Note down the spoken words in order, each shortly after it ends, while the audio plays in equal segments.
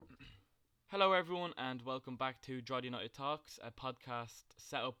Hello, everyone, and welcome back to Drogheda United Talks, a podcast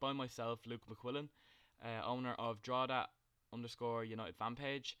set up by myself, Luke McQuillan, owner of Drogheda underscore United fan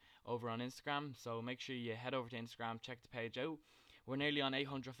page over on Instagram. So make sure you head over to Instagram, check the page out. We're nearly on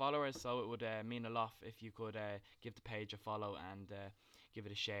 800 followers, so it would mean a lot if you could give the page a follow and give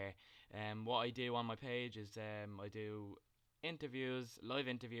it a share. What I do on my page is I do live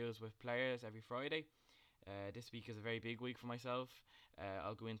interviews with players every Friday. This week is a very big week for myself.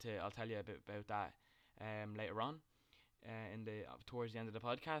 I'll tell you a bit about that later on in the towards the end of the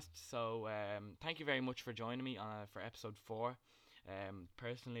podcast. So thank you very much for joining me for episode 4.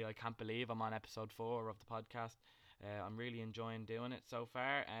 Personally, I can't believe I'm on episode 4 of the podcast. I'm really enjoying doing it so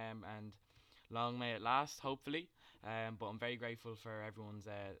far, and long may it last, hopefully. But I'm very grateful for everyone's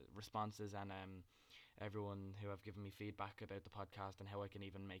responses and everyone who have given me feedback about the podcast and how I can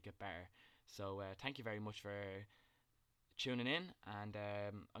even make it better. So thank you very much for tuning in, and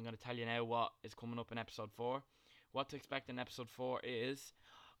I'm going to tell you now what is coming up in episode 4. What to expect in episode 4 is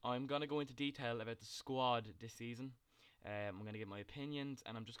I'm going to go into detail about the squad this season. I'm going to give my opinions,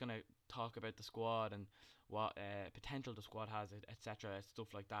 and I'm just going to talk about the squad and what potential the squad has, etc.,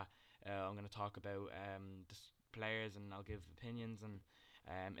 stuff like that. I'm going to talk about players, and I'll give opinions,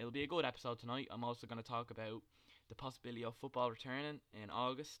 and it'll be a good episode tonight. I'm also going to talk about the possibility of football returning in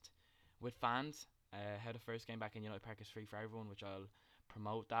August with fans. How the first game back in United Park is free for everyone, which I'll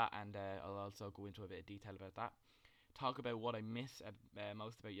promote that, and I'll also go into a bit of detail about that. Talk about what I miss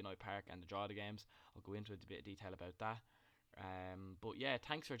most about United Park and the Drogheda games. I'll go into a bit of detail about that. But yeah,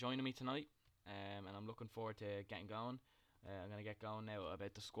 thanks for joining me tonight, and I'm looking forward to getting going. I'm going to get going now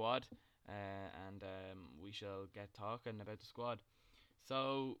about the squad, and we shall get talking about the squad.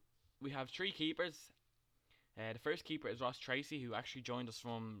 So we have 3 keepers. The first keeper is Ross Tracy, who actually joined us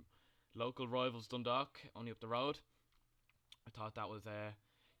from local rivals Dundalk, only up the road. I thought that was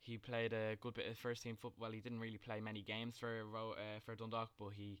he played a good bit of first team football. Well, he didn't really play many games for Dundalk, but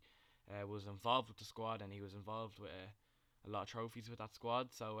he was involved with the squad, and he was involved with a lot of trophies with that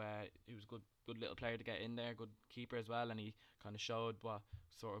squad. So he was a good little player to get in there, good keeper as well, and he kind of showed what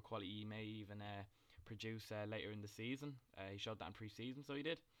sort of quality he may even produce later in the season. He showed that in pre-season, so he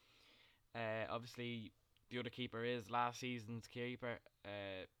did. Obviously, the other keeper is last season's keeper,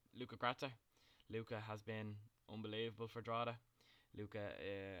 Luca Grazza. Luca has been unbelievable for Drogheda. Luca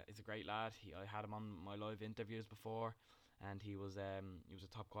is a great lad. I had him on my live interviews before, and he was a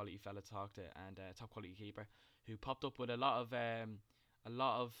top quality fella to talk to, and top quality keeper who popped up with a lot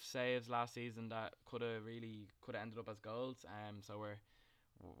of saves last season that could have ended up as goals. So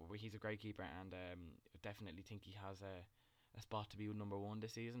he's a great keeper, and definitely think he has a spot to be number 1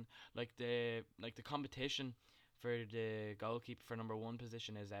 this season. The competition for the goalkeeper for number 1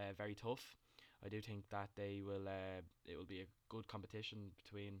 position is very tough. I do think that it will be a good competition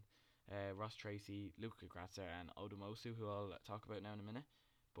between Ross Tracy, Luca Grazza, and Odumosu, who I'll talk about now in a minute.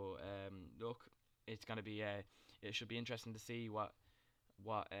 But look, it's gonna be it should be interesting to see what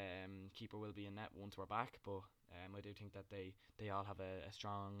keeper will be in net once we're back. But I do think that they all have a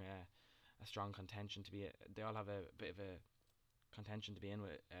strong contention to be. They all have a bit of a contention to be in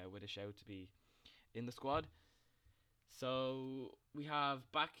with a shout to be in the squad. So we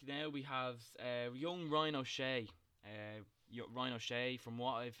have back now. We have young Ryan O'Shea. Ryan O'Shea, from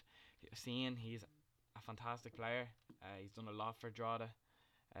what I've seen, he's a fantastic player. He's done a lot for Drogheda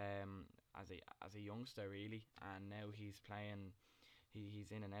as a youngster, really, and now he's playing.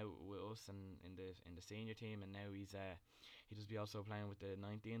 He's in and out with us and in the senior team, and now he does be also playing with the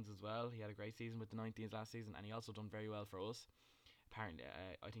 19s as well. He had a great season with the 19s last season, and he also done very well for us. Apparently,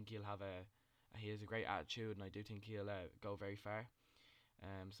 I think he has a great attitude, and I do think he'll go very far.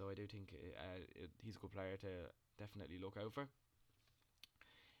 So I do think he's a good player to definitely look out for.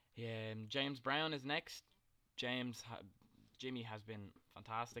 James Brown is next. Jimmy has been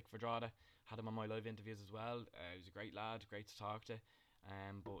fantastic for Drogheda. Had him on my live interviews as well. He's a great lad, great to talk to.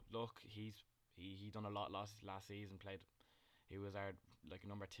 But look, he done a lot last season. He was our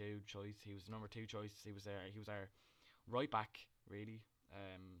number 2 choice. He was the number 2 choice. He was our right back, really,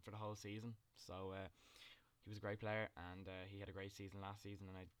 for the whole season. So he was a great player, and he had a great season last season,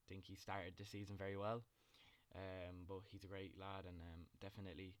 and I think he started this season very well. But he's a great lad, and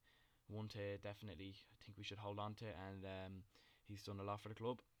definitely one to definitely I think we should hold on to, and he's done a lot for the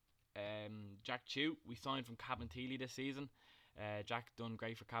club. Jack Chew, we signed from Cabinteely this season. Jack done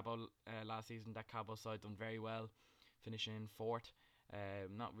great for Cabo last season. That Cabo side done very well, finishing 4th.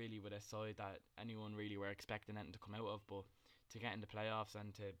 Not really with a side that anyone really were expecting anything to come out of, but to get in the playoffs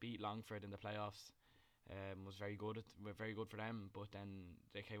and to beat Longford in the playoffs was very good. Very good for them. But then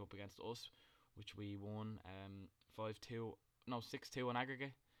they came up against us, which we won 5-2, no 6-2 on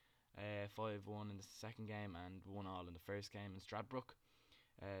aggregate. 5-1 in the second game and 1-1 in the first game in Stradbrook.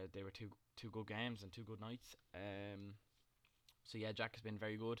 They were two good games and two good nights. So yeah, Jack has been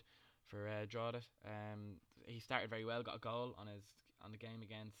very good for Drogheda. He started very well, got a goal on the game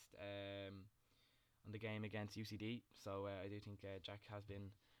against UCD. So I do think Jack has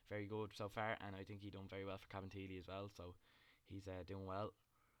been very good so far, and I think he done very well for Cabinteely as well. So he's doing well.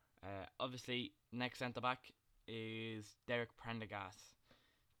 Obviously, next centre back is Derek Prendergast.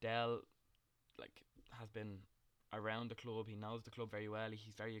 Dell has been around the club. He knows the club very well.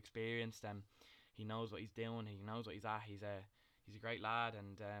 He's very experienced. He knows what he's doing. He knows what he's at. He's a great lad,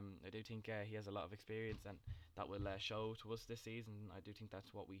 and I do think he has a lot of experience, and that will show to us this season. I do think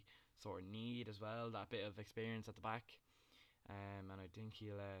that's what we sort of need as well, that bit of experience at the back. And I think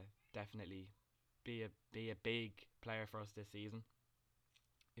he'll definitely be a big player for us this season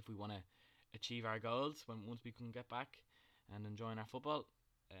if we want to achieve our goals once we can get back and enjoying our football.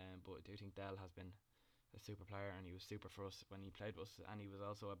 But I do think Dell has been a super player, and he was super for us when he played with us, and he was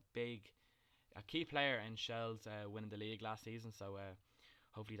also a key player in Shell's winning the league last season. So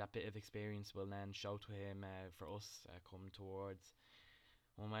hopefully that bit of experience will then show to him for us come towards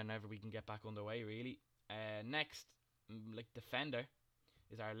whenever we can get back underway, really. Next, defender,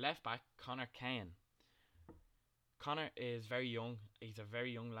 is our left back, Connor Kane. Connor is very young. He's a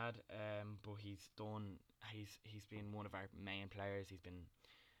very young lad, but he's been one of our main players. He's been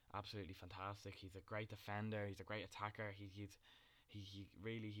absolutely fantastic. He's a great defender. He's a great attacker. He's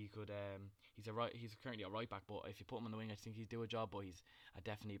currently a right back, but if you put him on the wing, I think he'd do a job. But he's a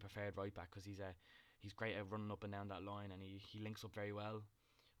definitely preferred right back because he's great at running up and down that line, and he links up very well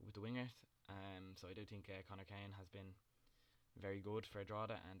with the wingers. So I do think Connor Kane has been very good for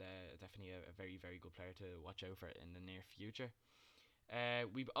Drogheda, and definitely a very, very good player to watch out for in the near future.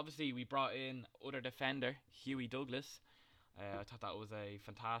 We brought in other defender, Huey Douglas. I thought that was a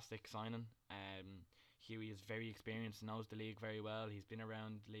fantastic signing. Huey is very experienced, knows the league very well. He's been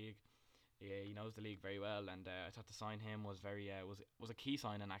around the league. Yeah, he knows the league very well, and I thought to sign him was a key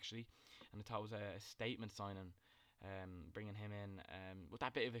signing actually, and I thought it was a statement signing. Bringing him in with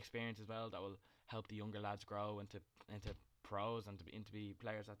that bit of experience as well, that will help the younger lads grow into pros and into be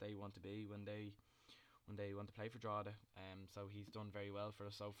players that they want to be when they want to play for Drogheda. So he's done very well for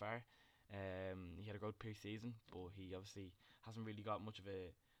us so far. He had a good pre-season, but he obviously hasn't really got much of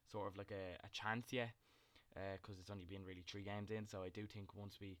a sort of like a chance yet, because it's only been really 3 games in. So I do think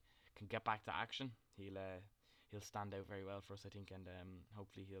once we can get back to action, he'll stand out very well for us, I think, and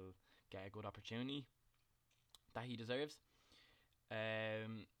hopefully he'll get a good opportunity that he deserves.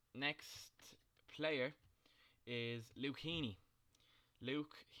 Next player is Luke Heaney.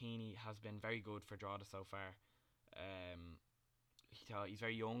 Luke Heaney has been very good for Drogheda so far. He's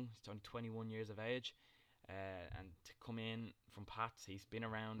very young. He's only 21 years of age, and to come in from Pats, he's been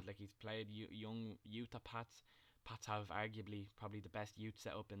around. He's played young youth at Pats. Pats have arguably probably the best youth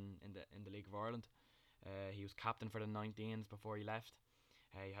setup in the League of Ireland. He was captain for the 19s before he left.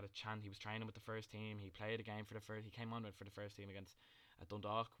 He had a chance. He was training with the first team. He played a game for the first. He came on for the first team against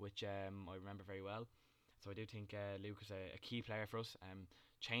Dundalk, which I remember very well. So I do think Luke is a key player for us.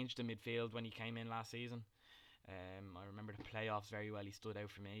 Changed the midfield when he came in last season. I remember the playoffs very well. He stood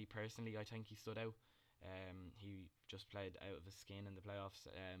out for me personally. I think he stood out. He just played out of his skin in the playoffs,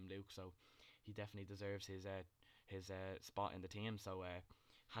 Luke. So he definitely deserves his spot in the team. So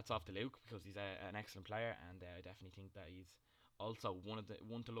hats off to Luke, because he's an excellent player, and I definitely think that he's also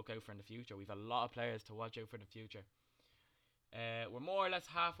one to look out for in the future. We've a lot of players to watch out for in the future. We're more or less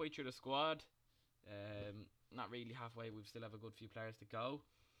halfway through the squad. Not really halfway. We still have a good few players to go,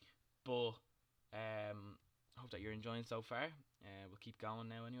 but hope that you're enjoying so far. We'll keep going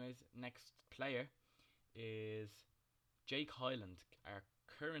now anyways. Next player is Jake Hyland, our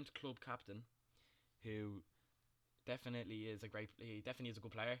current club captain, who definitely is a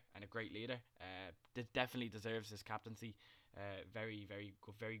good player and a great leader. Definitely deserves his captaincy. Very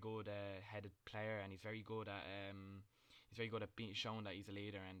good headed player, and he's very good at being shown that he's a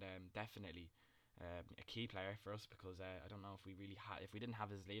leader, and definitely a key player for us, because I don't know if we didn't have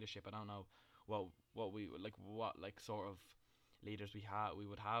his leadership, I don't know what sort of leaders we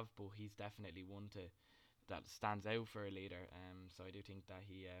would have, but he's definitely one that stands out for a leader. So I do think that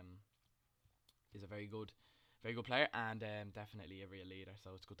he is a very good player, and definitely a real leader.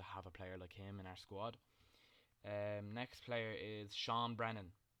 So it's good to have a player like him in our squad. Next player is Sean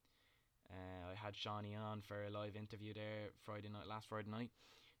Brennan. I had Shawnee on for a live interview there last Friday night.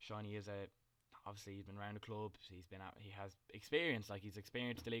 Shawnee is obviously he's been around the club. He has experience. He's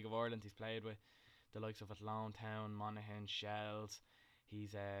experienced the League of Ireland. He's played with the likes of Athlone Town, Monaghan, Shells.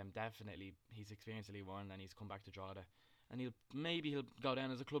 He's experienced the League of Ireland, and he's come back to Drogheda, and he'll go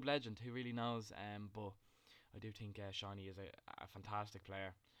down as a club legend. Who really knows? But I do think Shawnee is a fantastic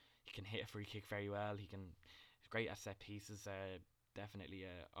player. He can hit a free kick very well. He's great at set pieces. Definitely,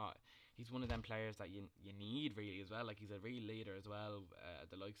 he's one of them players that you need really as well. Like he's a real leader as well.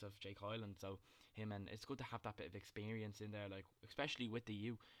 The likes of Jake Hyland. So him, and it's good to have that bit of experience in there. Like especially with the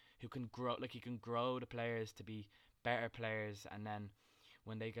U, who can grow. Like he can grow the players to be better players, and then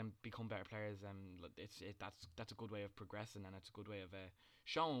when they can become better players, that's a good way of progressing, and it's a good way of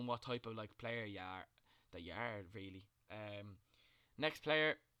showing what type of like player you are, that you are really. Next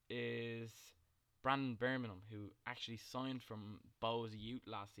player is Brandon Birmingham, who actually signed from Bows Youth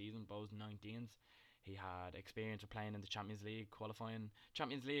last season, Bows 19s. He had experience of playing in the Champions League qualifying.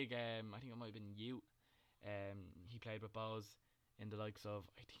 Champions League, I think it might have been Youth. He played with Bows in the likes of,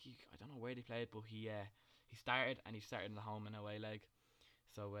 I don't know where he played, but he started in the home and away leg.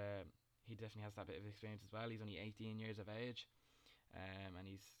 So he definitely has that bit of experience as well. He's only 18 years of age, and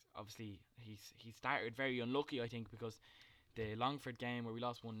he started very unlucky, I think, because the Longford game where we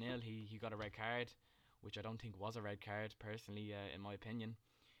lost 1-0, he got a red card, which I don't think was a red card personally, in my opinion.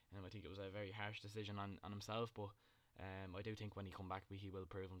 I think it was a very harsh decision on himself, but I do think when he come back he will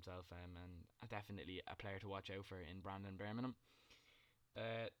prove himself, and definitely a player to watch out for in Brandon Birmingham.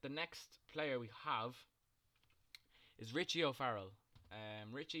 The next player we have is Richie O'Farrell.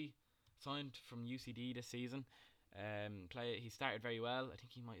 Richie signed from UCD this season. He started very well. I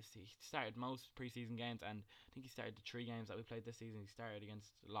think he started most preseason games, and I think he started the 3 games that we played this season. He started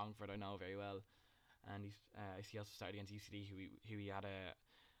against Longford, I know very well, and he also started against UCD, who he had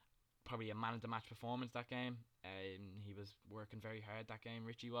probably a man of the match performance that game. He was working very hard that game,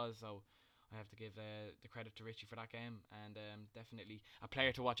 Richie was, so I have to give the credit to Richie for that game, and definitely a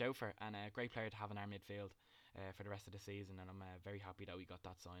player to watch out for, and a great player to have in our midfield for the rest of the season, and I'm very happy that we got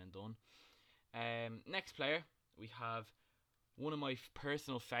that signing done. Next player, we have one of my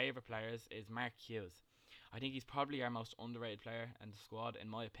personal favourite players is Mark Hughes. I think he's probably our most underrated player in the squad, in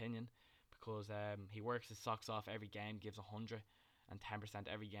my opinion, because he works his socks off every game, gives 110%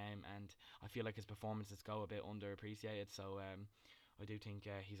 every game, and I feel like his performances go a bit underappreciated. So I do think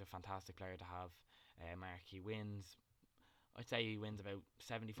he's a fantastic player to have. Mark, I'd say he wins about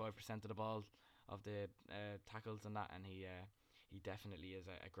 75% of the ball, of the tackles and that, and he definitely is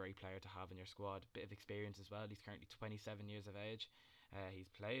a great player to have in your squad. Bit of experience as well. He's currently 27 years of age. He's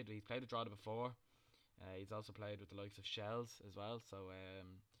played with Drogheda before. He's also played with the likes of Shells as well. So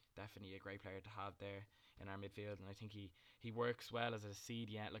definitely a great player to have there in our midfield. And I think he works well as a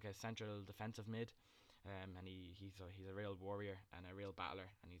CDM, like a central defensive mid. And he's a real warrior and a real battler,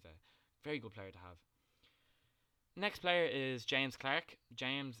 and he's a very good player to have. Next player is James Clark.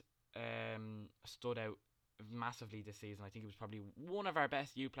 James stood out massively this season. I think he was probably one of our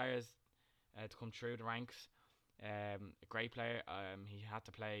best youth players to come through the ranks. A great player. He had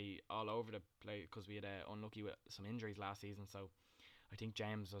to play all over the place because we had unlucky with some injuries last season. So I think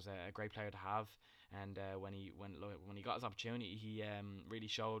James was a great player to have. And when he got his opportunity, he really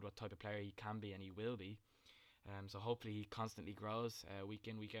showed what type of player he can be and he will be. So hopefully he constantly grows week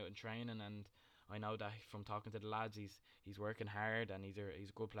in, week out in training, and I know that from talking to the lads, he's working hard, and he's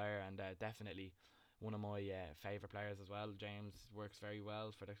a good player, and definitely one of my favourite players as well. James works very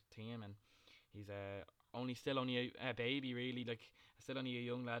well for the team, and he's still only a baby really, like still only a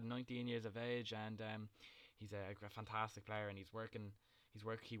young lad, 19 years of age, and he's a fantastic player, and he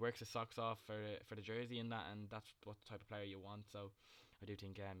works his socks off for the jersey and that, and that's what type of player you want. So I do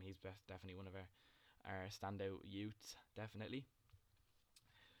think he's definitely one of our standout youths, definitely.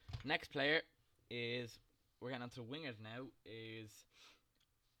 Next player is, we're getting onto wingers now, is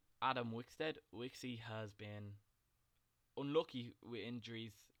Adam Wickstead. Wixie has been unlucky with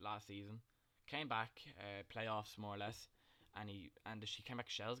injuries last season. Came back playoffs more or less, and she came back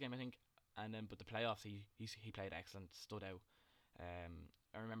Shells game, I think, and then but the playoffs he played excellent, stood out.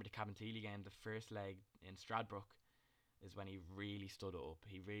 I remember the Cabinteely game, the first leg in Stradbrook, is when he really stood up.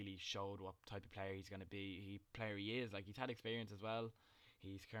 He really showed what type of player he's going to be. He is. Like, he's had experience as well.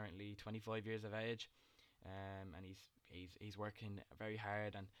 He's currently 25 years of age, and he's working very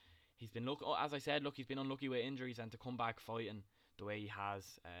hard. And he's been as I said, he's been unlucky with injuries, and to come back fighting the way he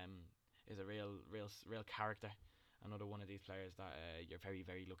has is a real character. Another one of these players that you're very,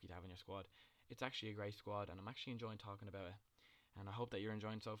 very lucky to have in your squad. It's actually a great squad, and I'm actually enjoying talking about it. And I hope that you're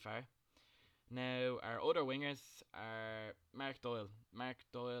enjoying so far. Now, our other wingers are Mark Doyle. Mark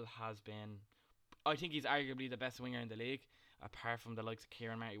Doyle has been, I think he's arguably the best winger in the league, apart from the likes of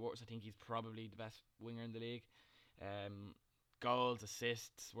Kieran Marty Waters. I think he's probably the best winger in the league. Goals,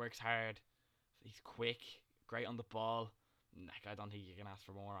 assists, works hard. He's quick, great on the ball. Like, I don't think you can ask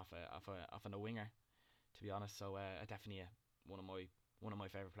for more off a winger, to be honest. So one of my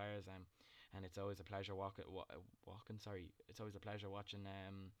favorite players. And it's always a pleasure walking. Sorry, it's always a pleasure watching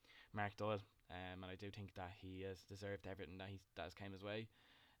Mark Doyle. And I do think that he has deserved everything that has came his way,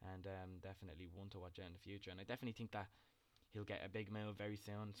 and definitely one to watch out in the future. And I definitely think that he'll get a big move very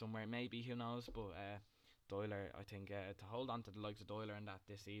soon, somewhere maybe, who knows. But Doyler, I think to hold on to the likes of Doyler and that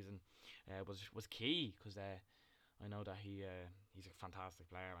this season was key, because I know that he's a fantastic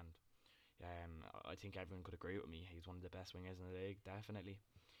player, and I think everyone could agree with me. He's one of the best wingers in the league, definitely.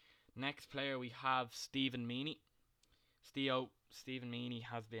 Next player we have Stephen Meany. Stephen Meany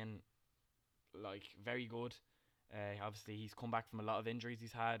has been like very good. Obviously, he's come back from a lot of injuries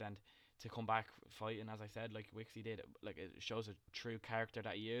he's had, and to come back fighting, as I said, like Wixie did, like it shows a true character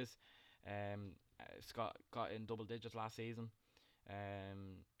that he is. Scott got in double digits last season.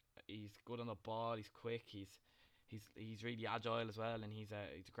 He's good on the ball. He's quick. He's really agile as well, and he's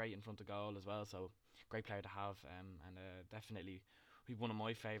great in front of goal as well. So great player to have. And definitely he's one of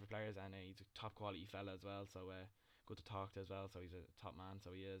my favourite players, and he's a top quality fella as well. So good to talk to as well. So he's a top man.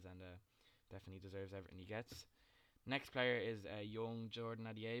 So he is, and definitely deserves everything he gets. Next player is young Jordan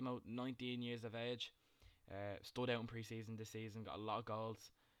Adiemo, 19 years of age. Stood out in pre-season this season, got a lot of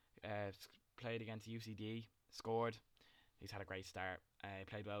goals. Played against UCD, scored. He's had a great start. He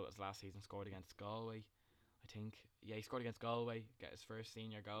played well as last season, scored against Galway, I think. Yeah, he scored against Galway, get his first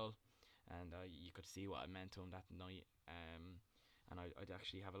senior goal, and you could see what it meant to him that night. And I'd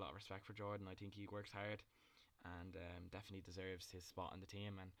actually have a lot of respect for Jordan. I think he works hard, and definitely deserves his spot on the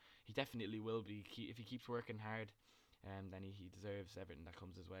team, and he definitely will be if he keeps working hard. Then he deserves everything that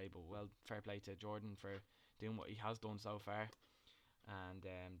comes his way. But well, fair play to Jordan for doing what he has done so far, and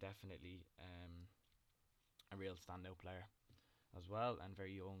definitely a real standout player as well, and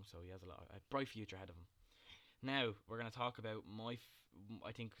very young, so he has a bright future ahead of him. Now we're going to talk about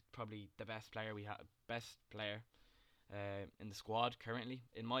I think probably the best player in the squad currently,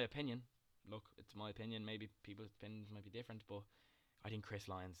 in my opinion. Look, it's my opinion. Maybe people's opinions might be different, but I think Chris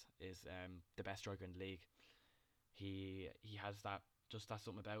Lyons is the best striker in the league. He has that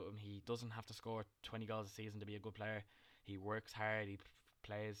something about him. He doesn't have to score 20 goals a season to be a good player. He works hard.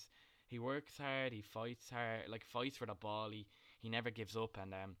 He works hard. He fights hard. Like fights for the ball. He never gives up,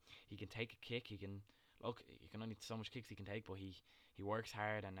 and he can take a kick. He can only so much kicks he can take, but he works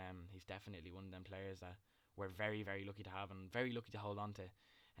hard, and he's definitely one of them players that we're very, very lucky to have, and very lucky to hold on to.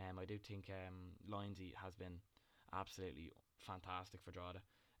 I do think Lyons has been absolutely fantastic for Drogheda.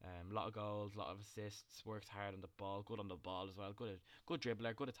 A lot of goals, a lot of assists, works hard on the ball, good on the ball as well, good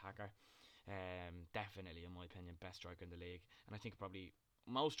dribbler, good attacker. Definitely, in my opinion, best striker in the league, and I think probably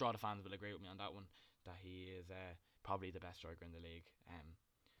most Drogheda fans will agree with me on that one, that he is probably the best striker in the league,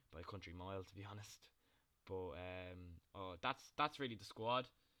 by a country mile, to be honest. But that's really the squad.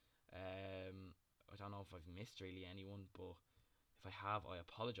 I don't know if I've missed really anyone, but if I have, I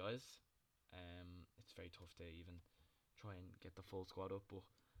apologise. It's very tough to even try and get the full squad up, but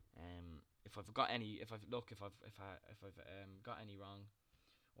if I've got any, if I've got any wrong,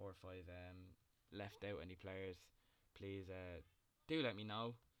 or if I've left out any players, please do let me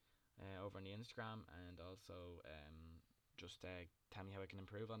know over on the Instagram, and also just tell me how I can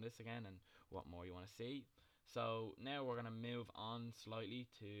improve on this again, and what more you want to see. So now we're gonna move on slightly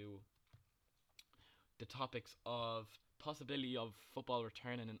to the topics of possibility of football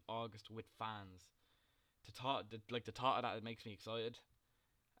returning in August with fans. The thought of that, it makes me excited.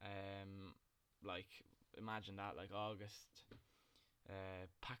 Like imagine that, like August,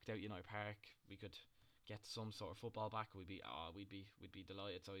 packed out United Park. We could get some sort of football back. We'd be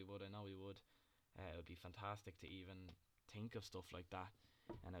delighted. So we would. I know we would. It would be fantastic to even think of stuff like that,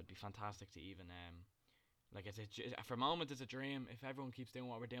 and it would be fantastic to even like for a moment it's a dream. If everyone keeps doing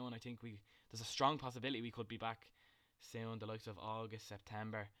what we're doing, I think there's a strong possibility we could be back soon. The likes of August,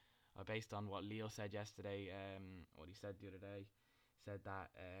 September. Based on what Leo said yesterday, what he said the other day, said that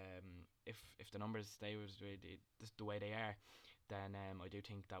if the numbers stay the way they are, then I do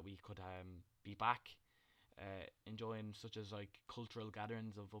think that we could be back enjoying such as like cultural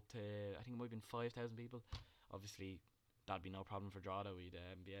gatherings of up to, I think it might have been 5,000 people. Obviously, that'd be no problem for Drogheda. We'd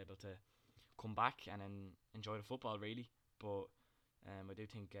be able to come back and then enjoy the football really. But I do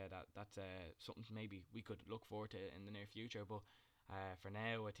think that's something maybe we could look forward to in the near future. But for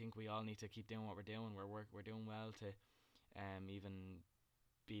now, I think we all need to keep doing what we're doing. We're doing well to even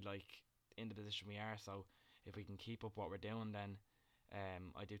be like in the position we are. So if we can keep up what we're doing, then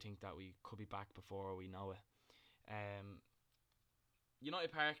I do think that we could be back before we know it.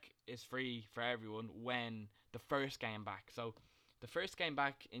 United Park is free for everyone when the first game back. So the first game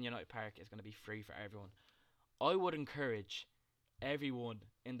back in United Park is going to be free for everyone. I would encourage everyone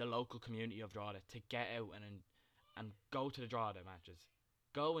in the local community of Drogheda to get out and go to the Drogheda matches.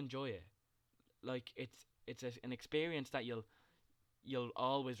 Go enjoy it. Like an experience that you'll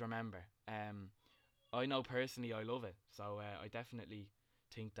always remember. I know personally I love it, so I definitely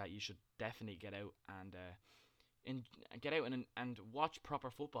think that you should definitely get out and get out and watch proper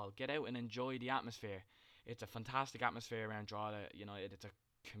football. Get out and enjoy the atmosphere. It's a fantastic atmosphere around Drogheda. You know, it's a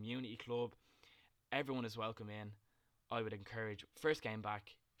community club. Everyone is welcome in. I would encourage first game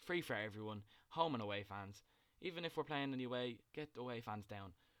back, free for everyone, home and away fans. Even if we're playing in the away, get the away fans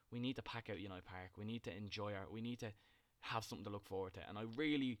down. We need to pack out United Park. We need to enjoy we need to have something to look forward to. And I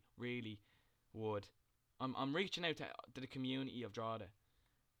really, really would. I'm reaching out to the community of Drogheda.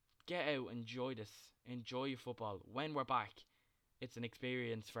 Get out, enjoy this, enjoy your football. When we're back, it's an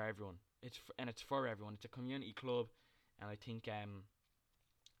experience for everyone. It's for everyone. It's a community club, and I think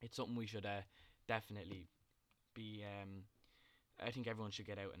it's something we should definitely be. I think everyone should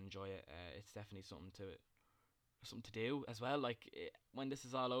get out and enjoy it. It's definitely something to do as well. Like when this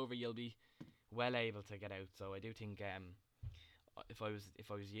is all over, you'll be well able to get out. So I do think if I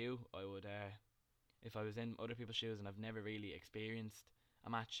was you, I would if I was in other people's shoes and I've never really experienced a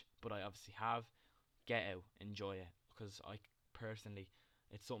match, but I obviously have, get out, enjoy it, because I personally,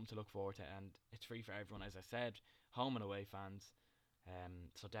 it's something to look forward to, and it's free for everyone, as I said, home and away fans.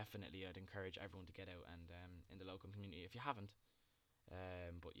 So definitely, I'd encourage everyone to get out and in the local community if you haven't.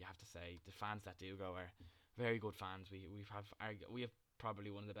 But you have to say the fans that do go are very good fans. We have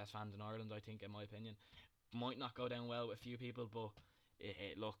probably one of the best fans in Ireland, I think, in my opinion. Might not go down well with a few people, but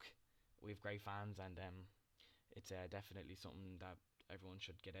look, we have great fans, and it's definitely something that everyone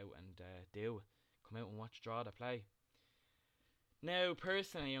should get out and do. Come out and watch Drogheda play. Now,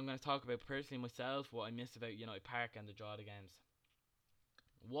 personally, I'm going to talk about myself what I miss about United Park and the Drogheda games.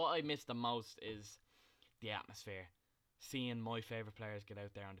 What I miss the most is the atmosphere. Seeing my favourite players get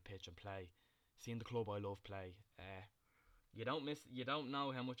out there on the pitch and play. Seeing the club I love play. You don't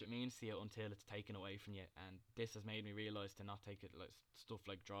know how much it means to you until it's taken away from you, and this has made me realise to not take it like stuff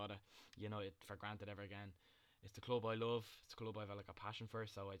like Drogheda United for granted ever again. It's the club I love. It's the club I've like a passion for.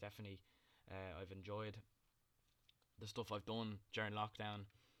 So I definitely I've enjoyed the stuff I've done during lockdown.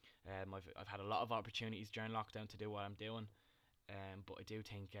 I've had a lot of opportunities during lockdown to do what I'm doing. But I do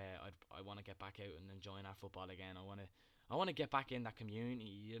think I want to get back out and enjoying our football again. I want to get back in that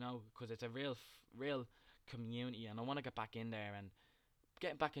community, because it's a real community, and I want to get back in there and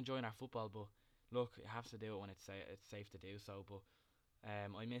get back enjoying our football. But look, you have to do it when it's safe to do so. But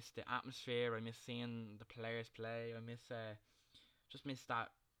I miss the atmosphere. I miss seeing the players play. I miss just miss that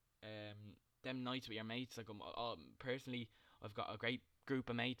them nights with your mates. Like personally, I've got a great group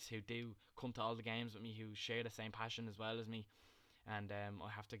of mates who do come to all the games with me, who share the same passion as well as me, and I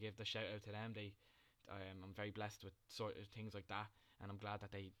have to give the shout out to them. I'm very blessed with sort of things like that, and I'm glad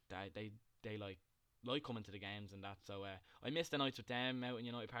that they like coming to the games and that. So I miss the nights with them out in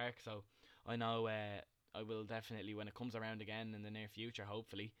United Park. So I know I will definitely, when it comes around again in the near future,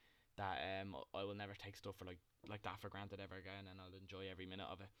 hopefully, that I will never take stuff like that for granted ever again, and I'll enjoy every minute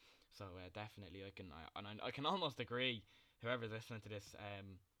of it. So definitely, I can almost agree. Whoever's listening to this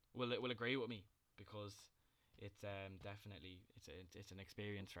will agree with me, because it's definitely it's an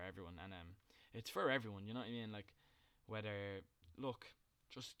experience for everyone, and it's for everyone. You know what I mean? Like whether look,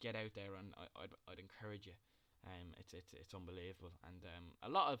 just get out there, and I'd encourage you. It's unbelievable, and a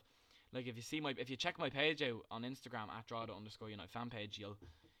lot of like if you check my page out on Instagram at Drogheda_United fan page,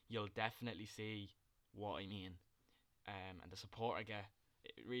 you'll definitely see what I mean, and the support I get.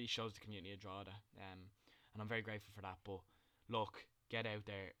 It really shows the community of Drogheda, and I'm very grateful for that. But look, get out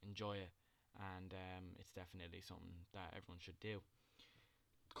there, enjoy it, and it's definitely something that everyone should do.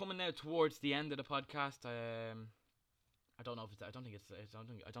 Coming now towards the end of the podcast, I don't know if I don't think it's as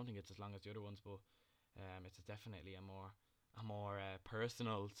long as the other ones, but it's definitely a more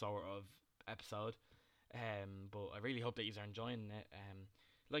personal sort of episode. But I really hope that you are enjoying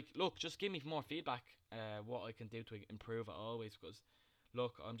it. Look, just give me more feedback. What I can do to improve it always, because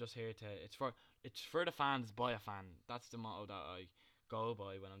look, I'm just here to. It's for the fans by a fan. That's the motto that I go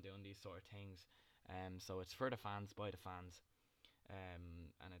by when I'm doing these sort of things. So it's for the fans by the fans.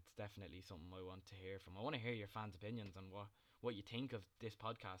 And it's definitely something I want to hear from. I want to hear your fans' opinions on what you think of this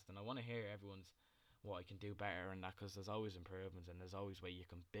podcast, and I want to hear everyone's what I can do better and that, because there's always improvements and there's always way you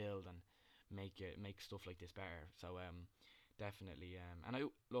can build and make stuff like this better. So definitely and I'm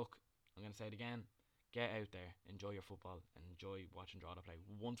gonna say it again. Get out there, enjoy your football, and enjoy watching Drogheda play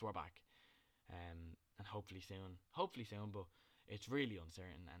once we're back, and hopefully soon. But it's really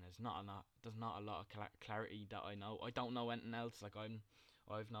uncertain, and there's not a lot of clarity that I know. I don't know anything else. Like I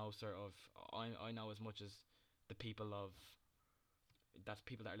know as much as the people of that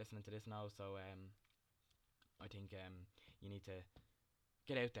people that are listening to this know. So I think you need to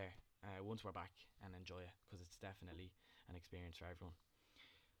get out there once we're back and enjoy it, because it's definitely an experience for everyone.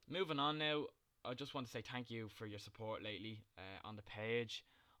 Moving on now, I just want to say thank you for your support lately on the page,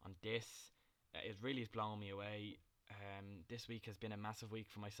 on this. It really is blowing me away. This week has been a massive week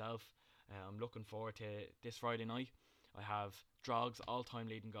for myself. I'm looking forward to this Friday night. I have Drog's all-time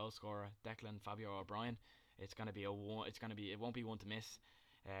leading goal scorer, Declan Fabio O'Brien. It's gonna be it won't be one to miss.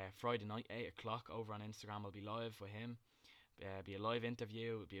 Friday night, 8 o'clock, over on Instagram. I'll be live with him. Be a live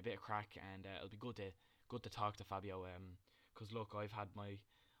interview. It'll be a bit of crack, and it'll be good to talk to Fabio. Because look, I've had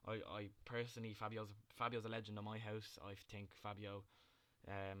I personally, Fabio's a legend in my house. I think Fabio,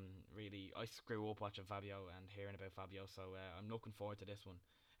 really, I screw up watching Fabio and hearing about Fabio. So I'm looking forward to this one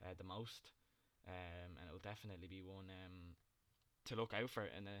the most. And it'll definitely be one to look out for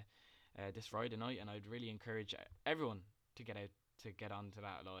in this Friday night. And I'd really encourage everyone to get onto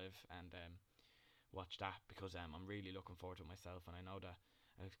that live and watch that, because I'm really looking forward to it myself, and I know that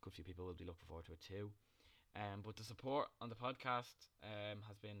a good few people will be looking forward to it too. But the support on the podcast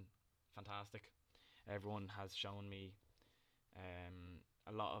has been fantastic. Everyone has shown me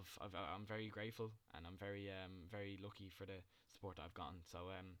a lot of. I'm very grateful, and I'm very lucky for the support that I've gotten. So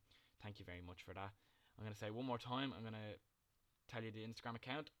thank you very much for that. I'm gonna say one more time. I'm gonna tell you the Instagram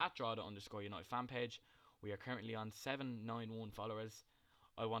account at Drogheda_United fan page. We are currently on 791 followers.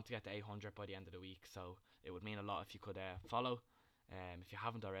 I want to get to 800 by the end of the week, so it would mean a lot if you could follow. If you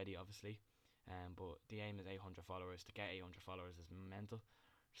haven't already, obviously. But the aim is 800 followers. To get 800 followers is mental.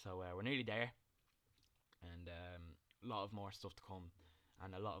 So we're nearly there, and a lot of more stuff to come,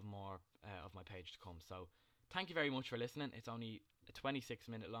 and a lot of more of my page to come. So thank you very much for listening. It's only a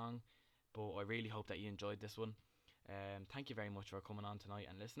 26-minute long, but I really hope that you enjoyed this one. Thank you very much for coming on tonight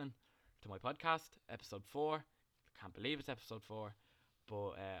and listening to my podcast, episode 4. Can't believe it's episode 4,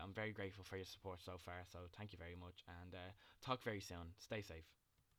 but I'm very grateful for your support so far. So thank you very much, and talk very soon. Stay safe.